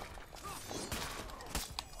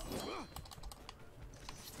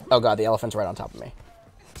 Oh God, the elephant's right on top of me.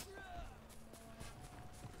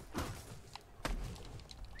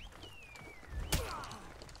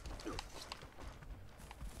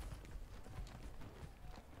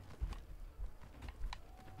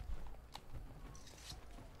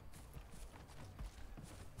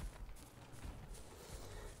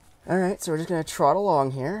 Alright, so we're just going to trot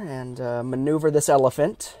along here and maneuver this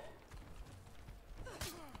elephant.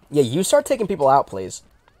 Yeah, you start taking people out, please.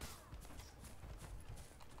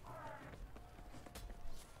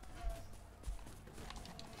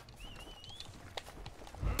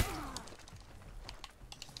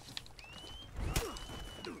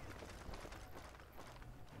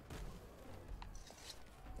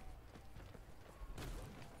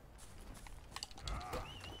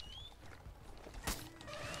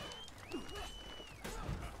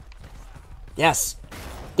 Yes.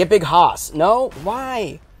 Get Big Hoss. No?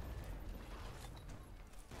 Why?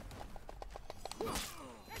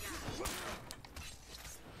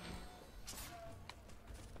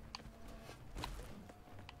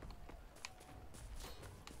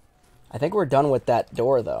 I think we're done with that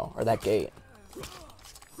door, though. Or that gate.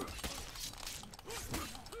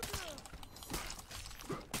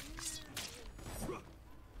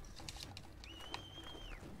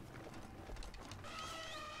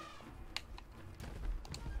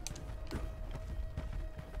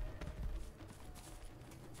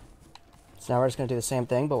 So now we're just going to do the same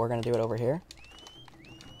thing, but we're going to do it over here.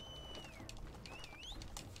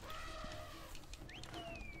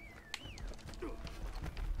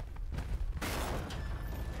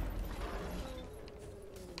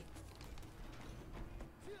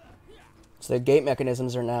 So the gate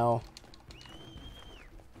mechanisms are now...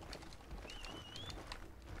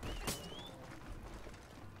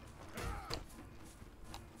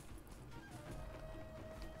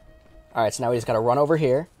 Alright, so now we just got to run over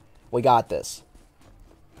here. We got this.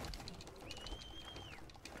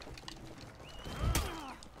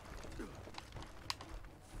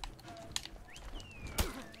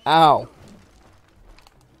 Ow.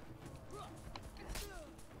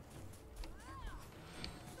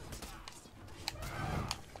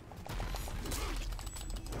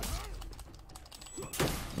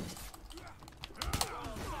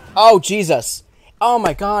 Oh, Jesus. Oh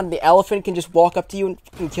my God, the elephant can just walk up to you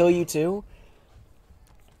and kill you too?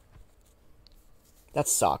 That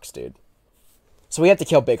sucks, dude. So we have to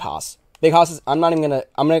kill Big Hoss. Big Hoss is... I'm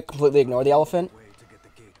gonna completely ignore the elephant.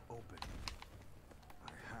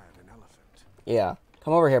 Yeah.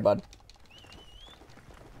 Come over here, bud.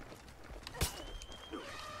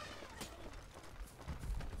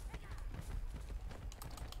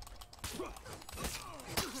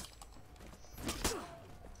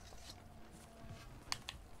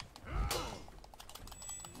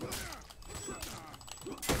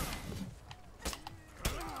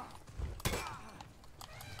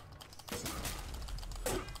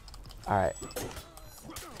 Alright.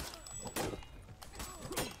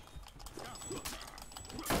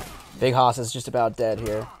 Big Hoss is just about dead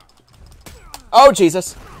here. Oh,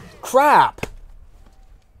 Jesus. Crap.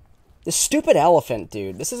 This stupid elephant,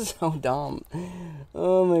 dude. This is so dumb.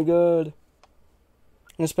 Oh, my God.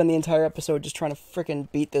 I'm going to spend the entire episode just trying to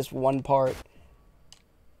frickin' beat this one part.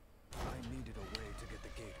 I needed a way to get the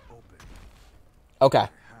gate open. Okay. I had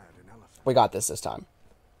an elephant. We got this time.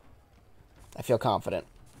 I feel confident.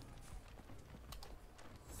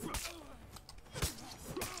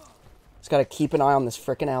 Just gotta keep an eye on this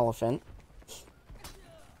frickin' elephant.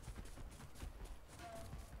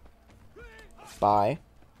 Bye.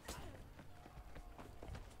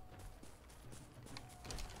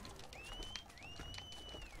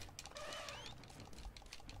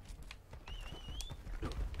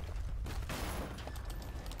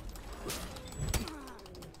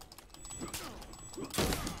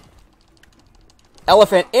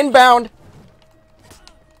 Elephant inbound.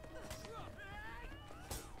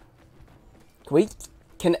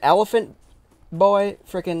 Can elephant boy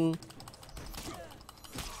frickin'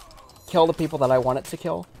 kill the people that I want it to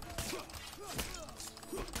kill?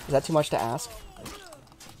 Is that too much to ask?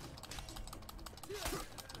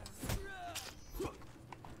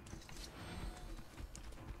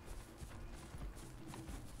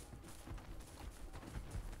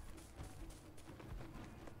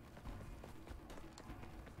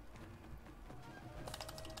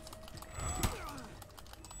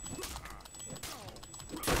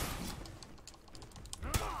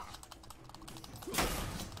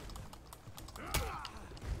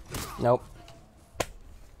 Nope.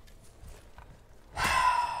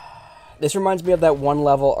 This reminds me of that one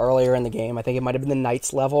level earlier in the game. I think it might have been the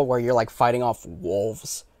Knights level where you're like fighting off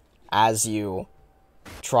wolves as you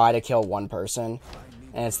try to kill one person.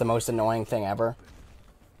 And it's the most annoying thing ever.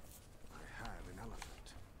 I had an elephant.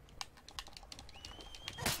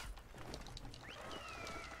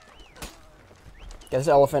 Get this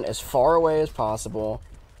elephant as far away as possible.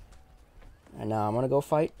 And now I'm gonna go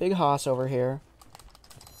fight Big Hoss over here.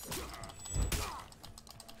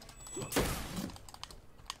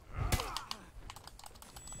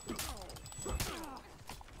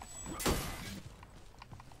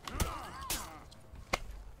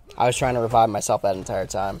 I was trying to revive myself that entire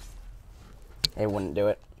time. It wouldn't do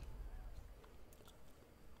it.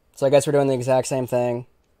 So I guess we're doing the exact same thing.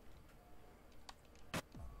 I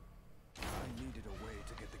needed a way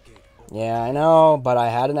to get the gate open. Yeah, I know, but I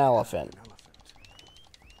had an elephant.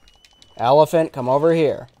 Elephant, come over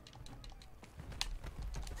here.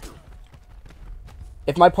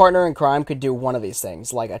 If my partner in crime could do one of these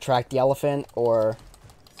things, like attract the elephant or...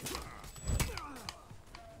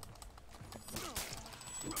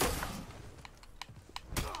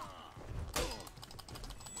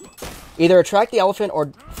 either attract the elephant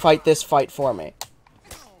or fight this fight for me.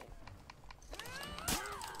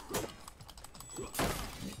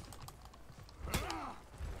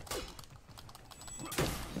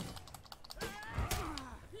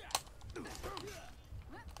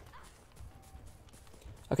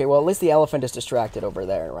 Okay, well, at least the elephant is distracted over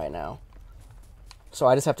there right now. So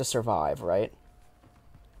I just have to survive, right?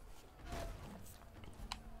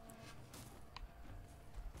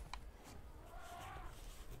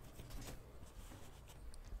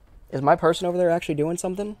 Is my person over there actually doing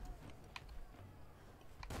something?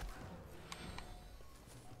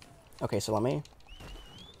 Okay, so let me...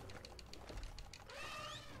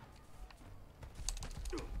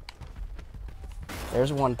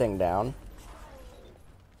 There's one thing down.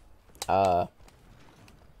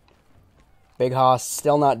 Big Hoss,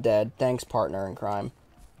 still not dead. Thanks, partner in crime.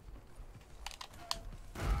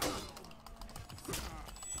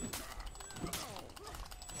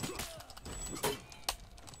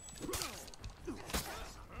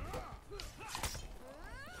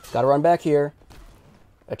 Gotta run back here.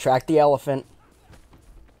 Attract the elephant.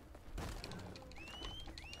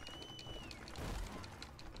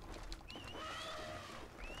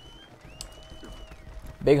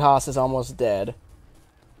 Big Hoss is almost dead.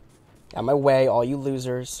 Out my way, all you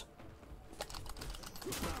losers.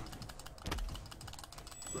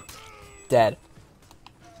 Dead.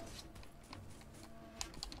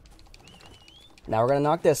 Now we're gonna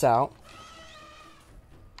knock this out.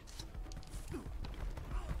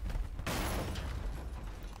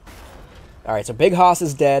 Alright, so Big Hoss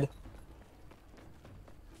is dead.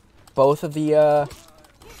 Both of the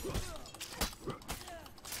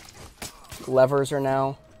levers are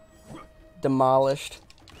now demolished.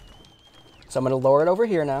 So I'm going to lower it over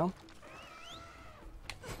here now.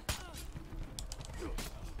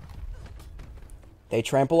 They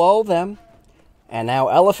trample all of them. And now,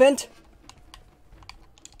 elephant.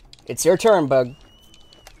 It's your turn, bug.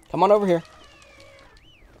 Come on over here.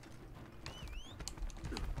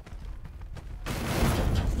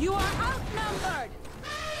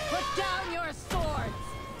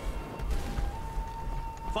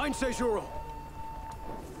 Seijuro!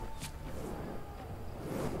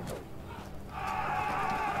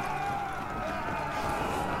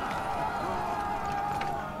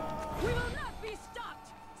 We will not be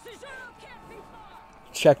stopped! Seijuro can't be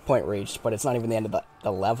far! Checkpoint reached, but it's not even the end of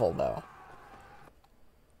the level, though.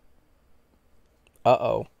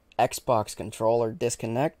 Uh-oh. Xbox controller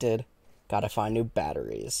disconnected. Gotta find new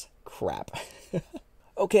batteries. Crap.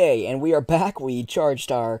 Okay, and we are back. We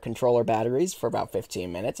charged our controller batteries for about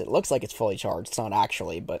 15 minutes. It looks like it's fully charged. It's not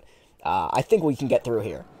actually, but I think we can get through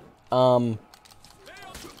here. So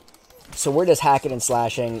we're just hacking and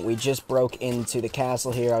slashing. We just broke into the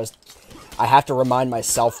castle here. I have to remind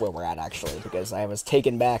myself where we're at, actually, because I was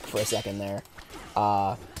taken back for a second there.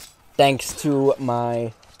 Thanks to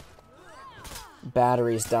my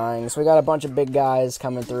batteries dying. So we got a bunch of big guys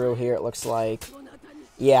coming through here, it looks like.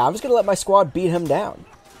 Yeah, I'm just gonna let my squad beat him down.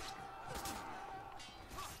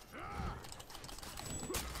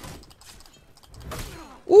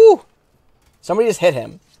 Ooh! Somebody just hit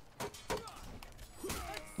him.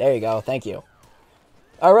 There you go, thank you.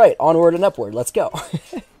 Alright, onward and upward, let's go.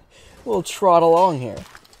 We'll trot along here.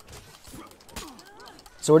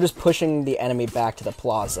 So we're just pushing the enemy back to the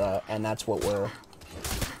plaza, and that's what we're...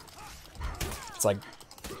 It's like,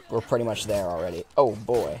 we're pretty much there already. Oh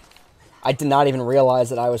boy. I did not even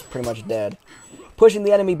realize that I was pretty much dead. Pushing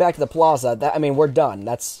the enemy back to the plaza, I mean, we're done.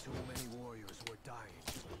 That's...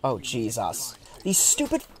 Oh, Jesus. These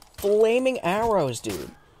stupid flaming arrows,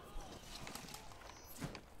 dude.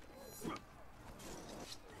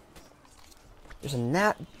 There's a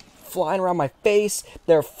gnat flying around my face.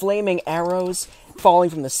 There are flaming arrows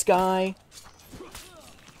falling from the sky.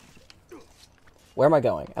 Where am I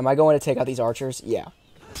going? Am I going to take out these archers? Yeah.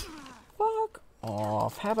 Fuck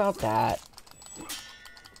off. How about that?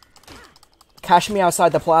 Cash me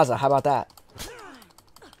outside the plaza. How about that?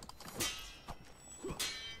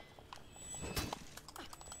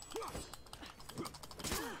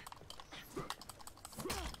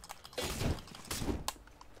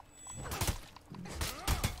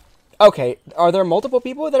 Okay, are there multiple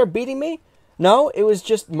people that are beating me? No, it was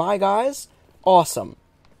just my guys? Awesome.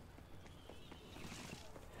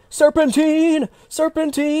 Serpentine!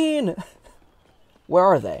 Serpentine! Where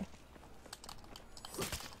are they?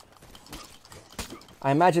 I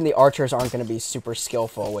imagine the archers aren't going to be super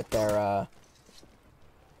skillful with their,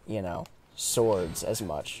 you know, swords as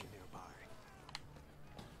much.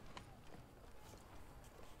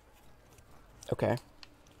 Okay.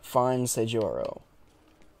 Find Seijuro.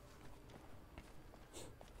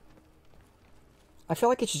 I feel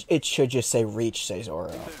like it should just say reach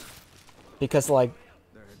Seijuro. Because, like,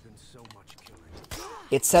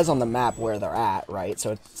 it says on the map where they're at, right?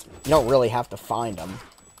 So it's, you don't really have to find them.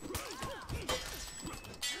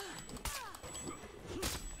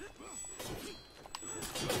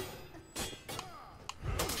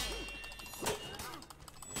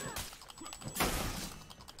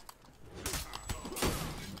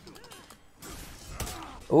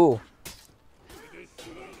 Ooh.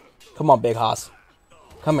 Come on, Big Hoss.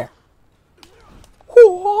 Come here.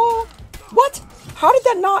 What? How did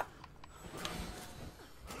that not...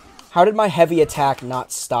 How did my heavy attack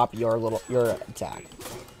not stop your attack?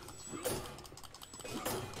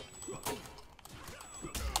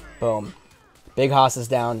 Boom. Big Hoss is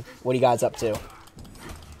down. What are you guys up to?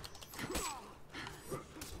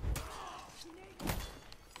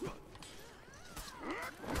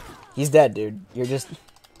 He's dead, dude. You're just...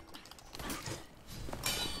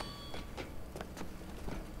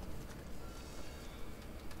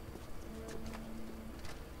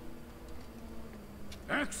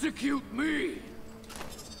 Execute me!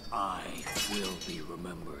 I will be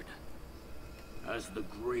remembered as the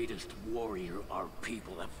greatest warrior our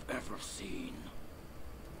people have ever seen.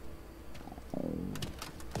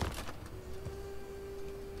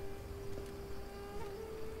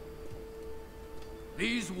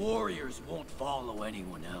 These warriors won't follow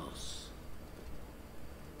anyone else.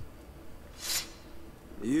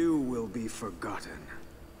 You will be forgotten.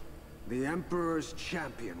 The Emperor's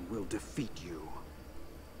champion will defeat you.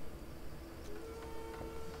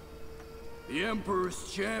 The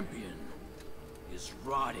Emperor's champion is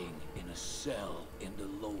rotting in a cell in the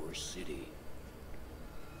lower city.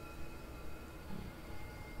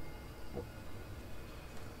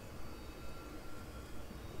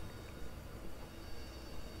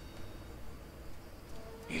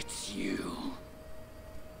 It's you.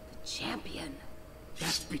 The champion.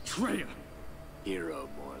 That betrayer. Hero,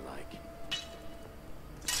 more like.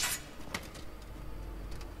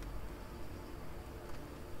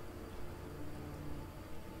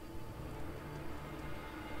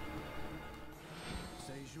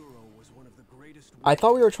 Seijuro was one of the greatest greatest I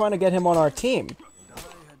thought we were trying to get him on our team. and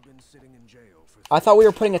I had been sitting in jail for I thought we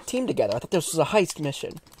were putting a team together. I thought this was a heist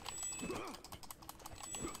mission.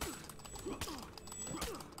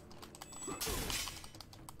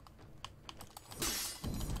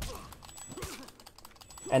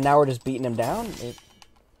 And now we're just beating him down?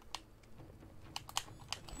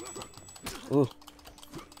 Ooh.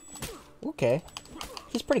 Okay.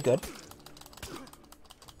 He's pretty good.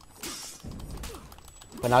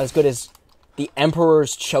 But not as good as the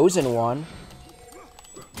Emperor's Chosen One.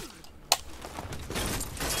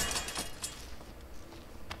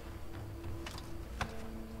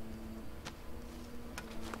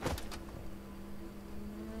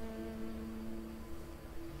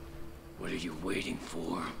 What are you waiting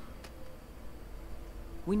for?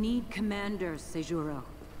 We need commanders, Sejuro.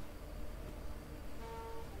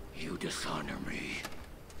 You dishonor me.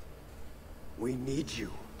 We need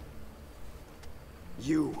you.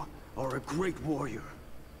 You are a great warrior.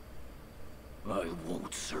 I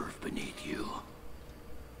won't serve beneath you.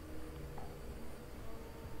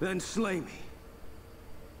 Then slay me.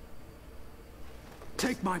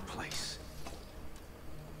 Take my place.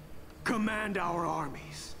 Command our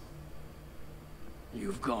armies.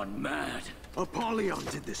 You've gone mad. Apollyon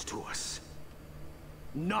did this to us.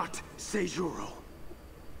 Not Sejuro.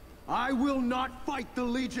 I will not fight the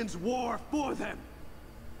Legion's war for them.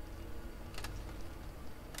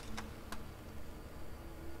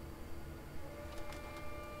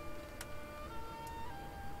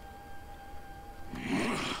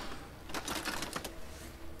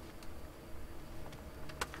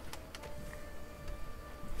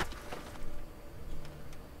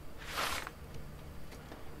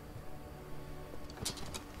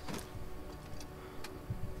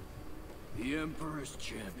 The Emperor's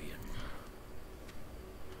champion.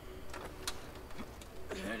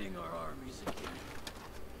 Heading our armies again.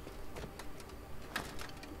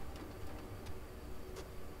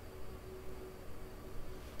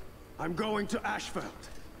 I'm going to Ashfeld.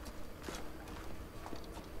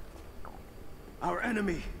 Our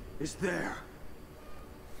enemy is there.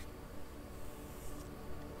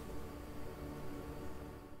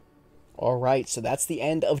 Alright, so that's the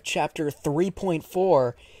end of chapter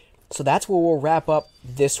 3.4. So that's where we'll wrap up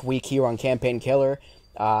this week here on Campaign Killer.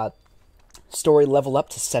 Story level up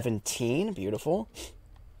to 17. Beautiful.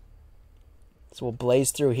 So we'll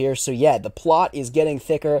blaze through here. So yeah, the plot is getting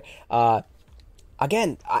thicker.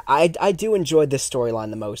 Again, I do enjoy this storyline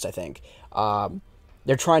the most, I think.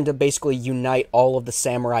 They're trying to basically unite all of the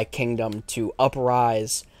samurai kingdom to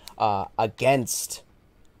uprise against,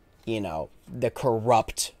 the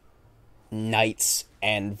corrupt knights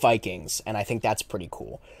and Vikings. And I think that's pretty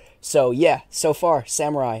cool. So yeah, so far,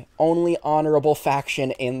 Samurai, only honorable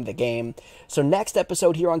faction in the game. So next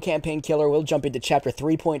episode here on Campaign Killer, we'll jump into Chapter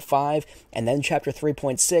 3.5, and then Chapter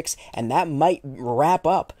 3.6, and that might wrap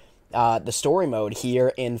up the story mode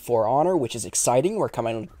here in For Honor, which is exciting. We're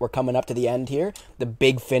coming up to the end here, the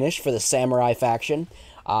big finish for the Samurai faction.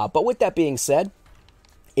 But with that being said,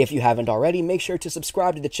 if you haven't already, make sure to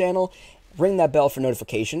subscribe to the channel. Ring that bell for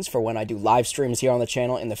notifications for when I do live streams here on the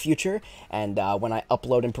channel in the future, and when I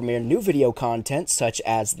upload and premiere new video content, such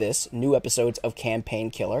as this, new episodes of Campaign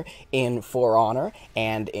Killer in For Honor,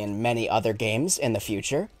 and in many other games in the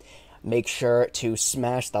future. Make sure to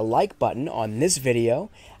smash the like button on this video,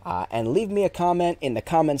 and leave me a comment in the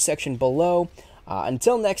comment section below.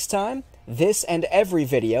 Until next time, this and every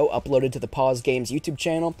video uploaded to the Pozz Games YouTube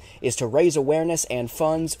channel is to raise awareness and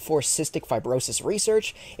funds for cystic fibrosis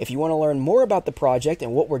research. If you want to learn more about the project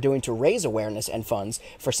and what we're doing to raise awareness and funds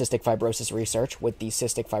for cystic fibrosis research with the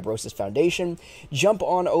Cystic Fibrosis Foundation, jump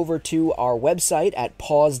on over to our website at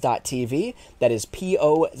pozz.tv. That is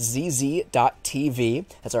POZZ.tv.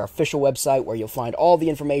 That's our official website where you'll find all the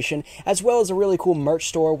information, as well as a really cool merch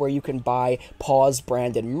store where you can buy Pozz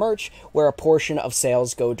branded merch, where a portion of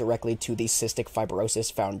sales go directly to the Cystic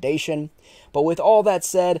Fibrosis Foundation. But with all that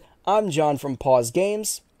said, I'm John from Pozz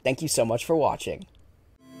Games. Thank you so much for watching.